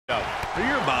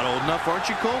You're about old enough,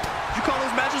 aren't you, Cole? Did you call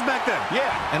those matches back then?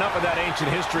 Yeah, and up with that ancient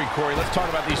history, Corey. Let's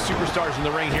talk about these superstars in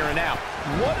the ring here and now.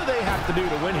 What do they have to do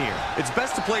to win here? It's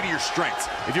best to play to your strengths.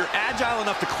 If you're agile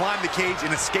enough to climb the cage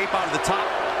and escape out of the top,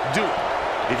 do it.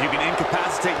 If you can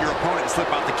incapacitate your opponent and slip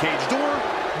out the cage door,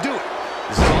 do it.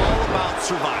 This is all about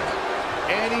survival.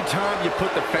 Anytime you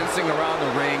put the fencing around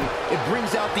the ring, it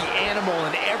brings out the animal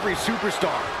in every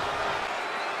superstar.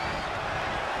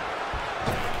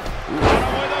 With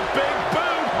a big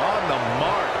boot on the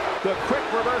mark. The quick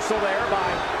reversal there by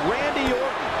Randy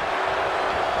Orton.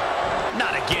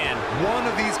 Not again. One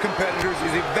of these competitors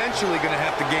is eventually going to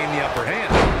have to gain the upper hand.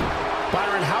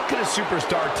 Byron, how can a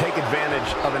superstar take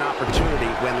advantage of an opportunity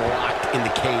when locked in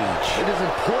the cage? It is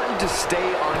important to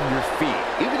stay on your feet,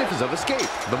 even if it's of escape.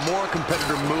 The more a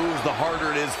competitor moves, the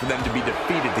harder it is for them to be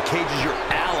defeated. The cage is your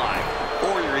ally,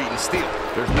 or you're eating steel.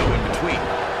 There's no in between.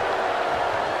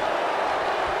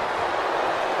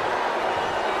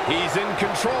 He's in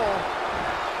control.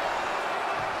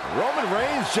 Roman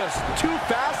Reigns just too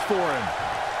fast for him.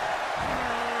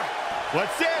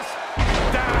 What's this?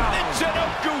 Down. The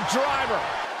Jinoku driver.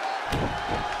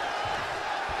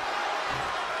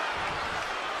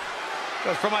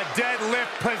 Goes from a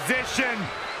deadlift position.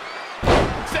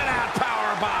 Sit out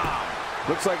powerbomb.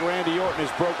 Looks like Randy Orton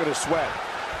has broken a sweat.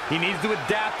 He needs to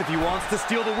adapt if he wants to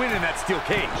steal the win in that steel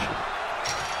cage.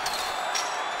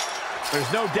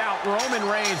 There's no doubt Roman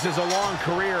Reigns has a long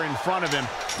career in front of him.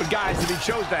 But guys, if he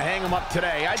chose to hang him up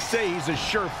today, I'd say he's a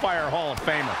surefire Hall of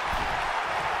Famer.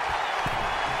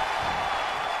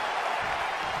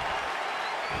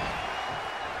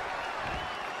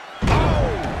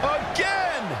 Oh,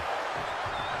 again!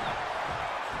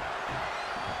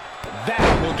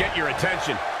 That will get your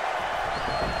attention.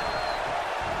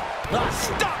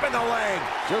 Stop in the leg.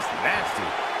 Just nasty.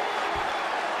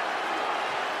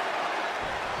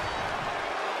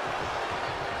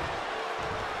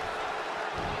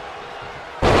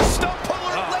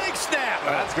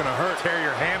 That's gonna hurt. Tear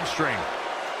your hamstring.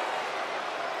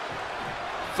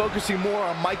 Focusing more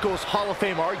on Michael's Hall of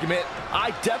Fame argument,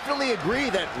 I definitely agree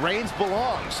that Reigns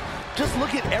belongs. Just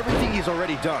look at everything he's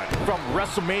already done, from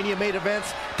WrestleMania main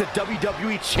events to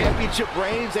WWE Championship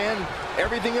reigns and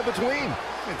everything in between.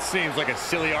 It seems like a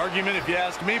silly argument if you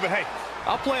ask me, but hey,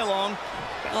 I'll play along.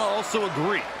 I'll also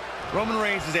agree. Roman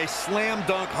Reigns is a slam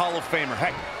dunk Hall of Famer.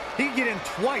 Heck, he can get in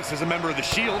twice as a member of the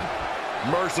Shield.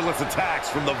 Merciless attacks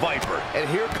from the Viper. And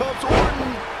here comes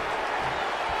Orton.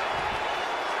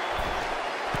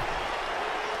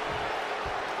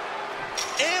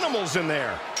 Animals in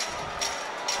there.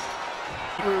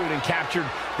 And captured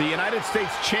the United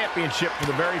States Championship for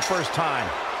the very first time.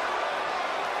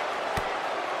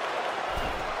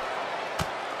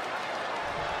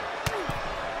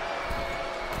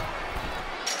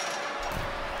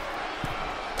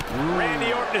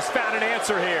 Randy Orton has found an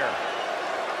answer here.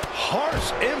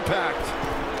 Harsh impact.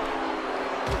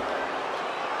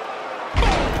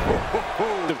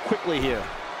 Quickly here.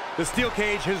 The steel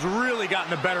cage has really gotten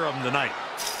the better of him tonight.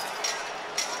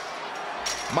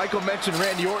 Michael mentioned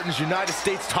Randy Orton's United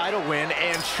States title win,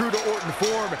 and true to Orton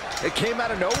form, it came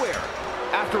out of nowhere.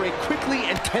 After a quickly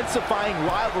intensifying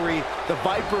rivalry, the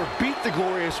Viper beat the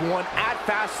Glorious One at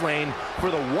Fastlane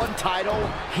for the one title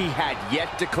he had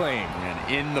yet to claim. And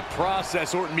in the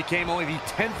process, Orton became only the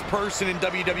 10th person in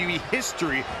WWE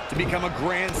history to become a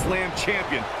Grand Slam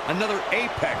champion. Another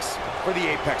apex for the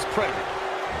Apex Predator.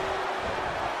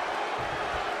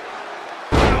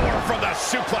 Power from the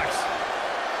suplex.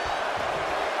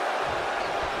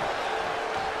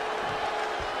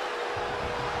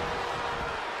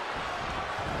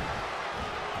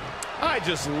 I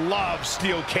just love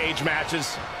steel cage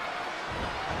matches.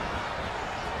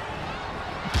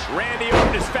 Randy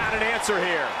Orton has found an answer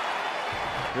here.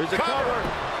 Here's a cover.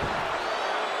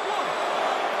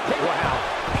 Wow,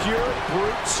 pure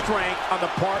brute strength on the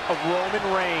part of Roman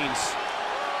Reigns.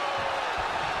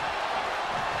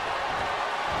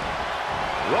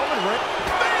 Roman Reigns.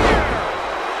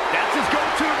 That's his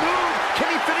go-to move. Can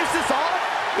he finish this off?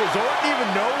 Does Orton even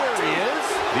know where he is?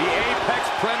 The Apex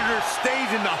Predator stays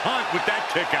in the hunt with that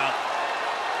kick out.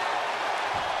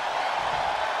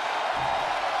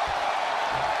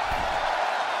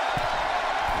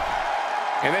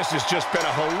 And this has just been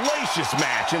a hellacious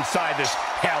match inside this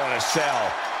Hell in a Cell.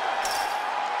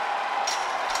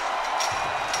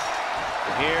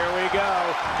 Here we go.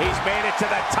 He's made it to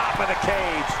the top of the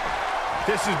cage.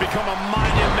 This has become a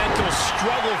monumental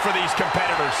struggle for these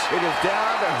competitors. It is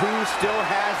down to who still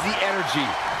has the energy,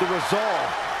 the resolve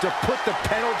to put the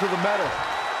pedal to the metal.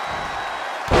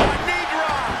 Knee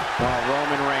drop. Well,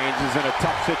 Roman Reigns is in a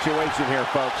tough situation here,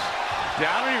 folks. Yeah,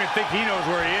 I don't even think he knows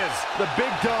where he is. The big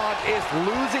dog is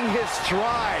losing his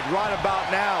stride right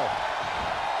about now.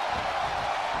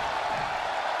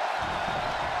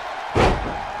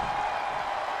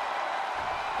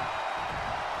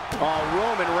 Oh,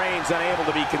 Roman Reigns unable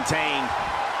to be contained.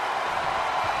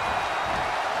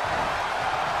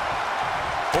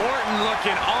 Orton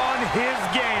looking on his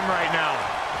game right now.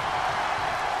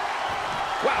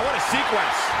 Wow, what a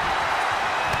sequence.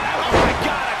 Oh my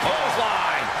God, a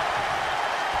clothesline.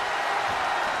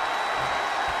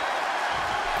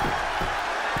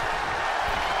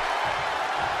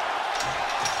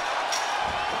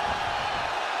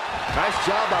 Nice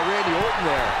job by Randy Orton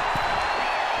there.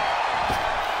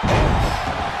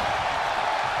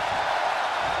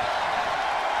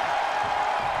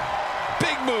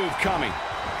 Big move coming.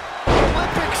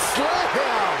 Olympic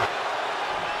slam.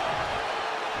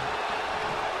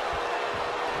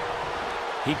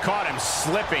 He caught him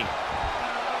slipping.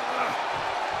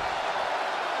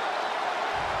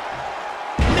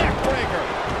 Neckbreaker.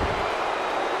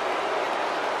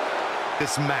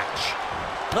 This match.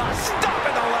 Stop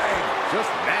in the leg. Just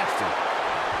nasty.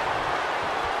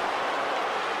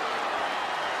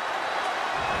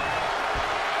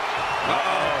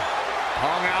 Uh-oh.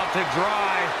 Hung out to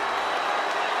dry.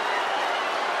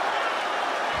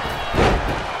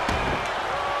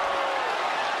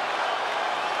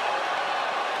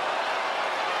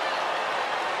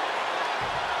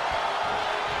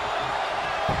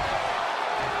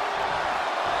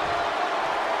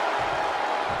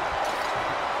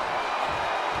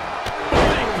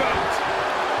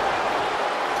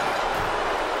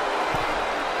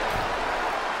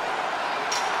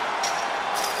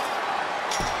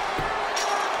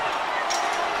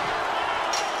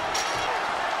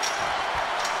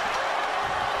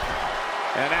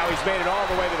 And now he's made it all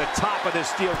the way to the top of this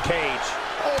steel cage.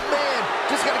 Oh, man.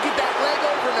 Just got to get that leg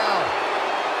over now.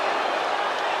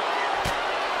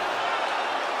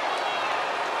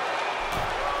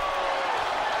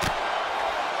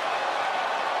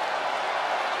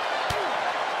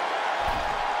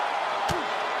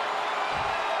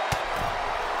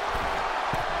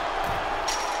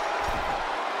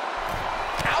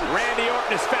 Randy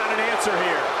Orton has found an answer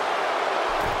here.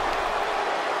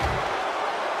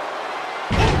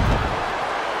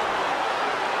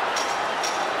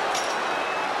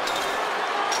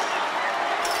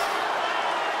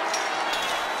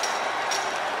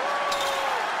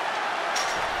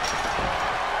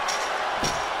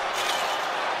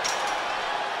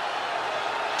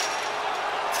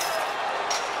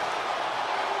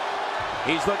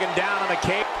 He's looking down on the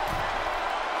cage.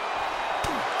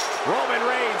 Roman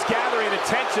Reigns gathering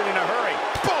attention in a hurry.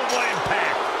 Boom, what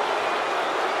impact.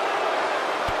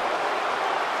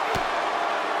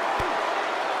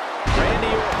 Randy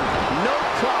Orton, no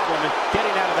problem in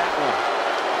getting out of that one.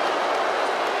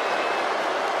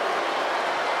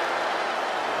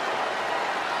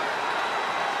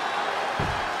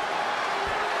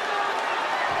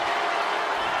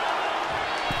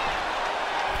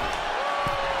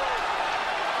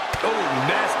 Oh,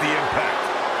 nasty impact.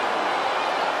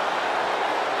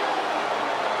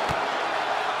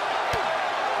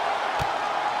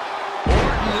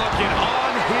 Orton looking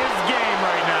on his game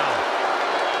right now.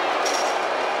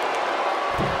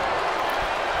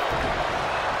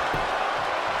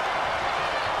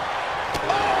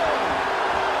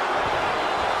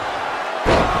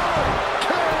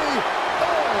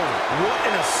 What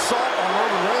an assault on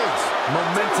Roman Reigns.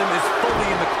 Momentum is fully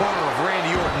in the corner of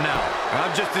Randy Orton now.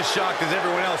 I'm just as shocked as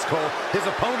everyone else, Cole, his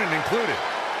opponent included.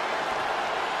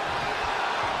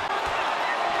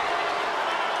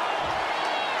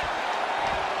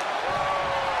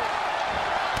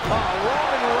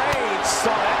 Roman Reigns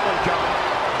saw that one coming.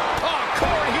 Oh,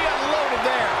 Corey, he unloaded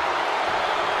there.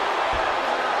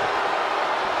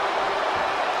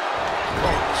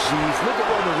 Oh, jeez. Look at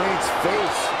Roman Reigns'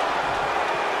 face.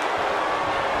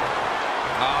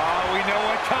 Oh, we know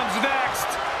what comes next.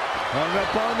 Hung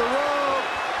up on the rope.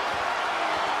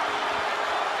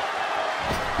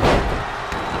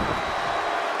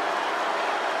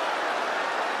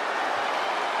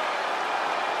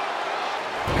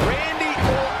 Randy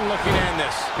Orton looking to end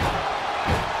this.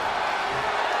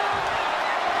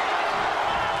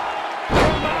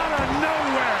 From out of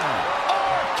nowhere.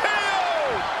 RKO!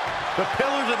 The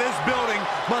pillars of this building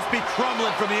must be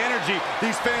crumbling from the energy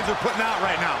these fans are putting out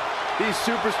right now. These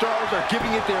superstars are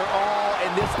giving it their all,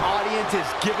 and this audience is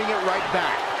giving it right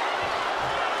back.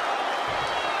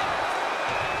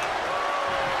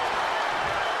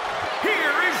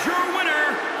 Here is your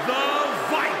winner, the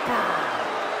Viper,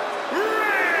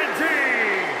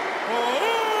 Randy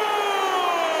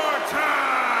Orton!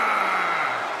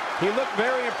 He looked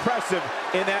very impressive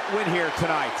in that win here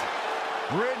tonight.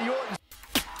 Randy Orton.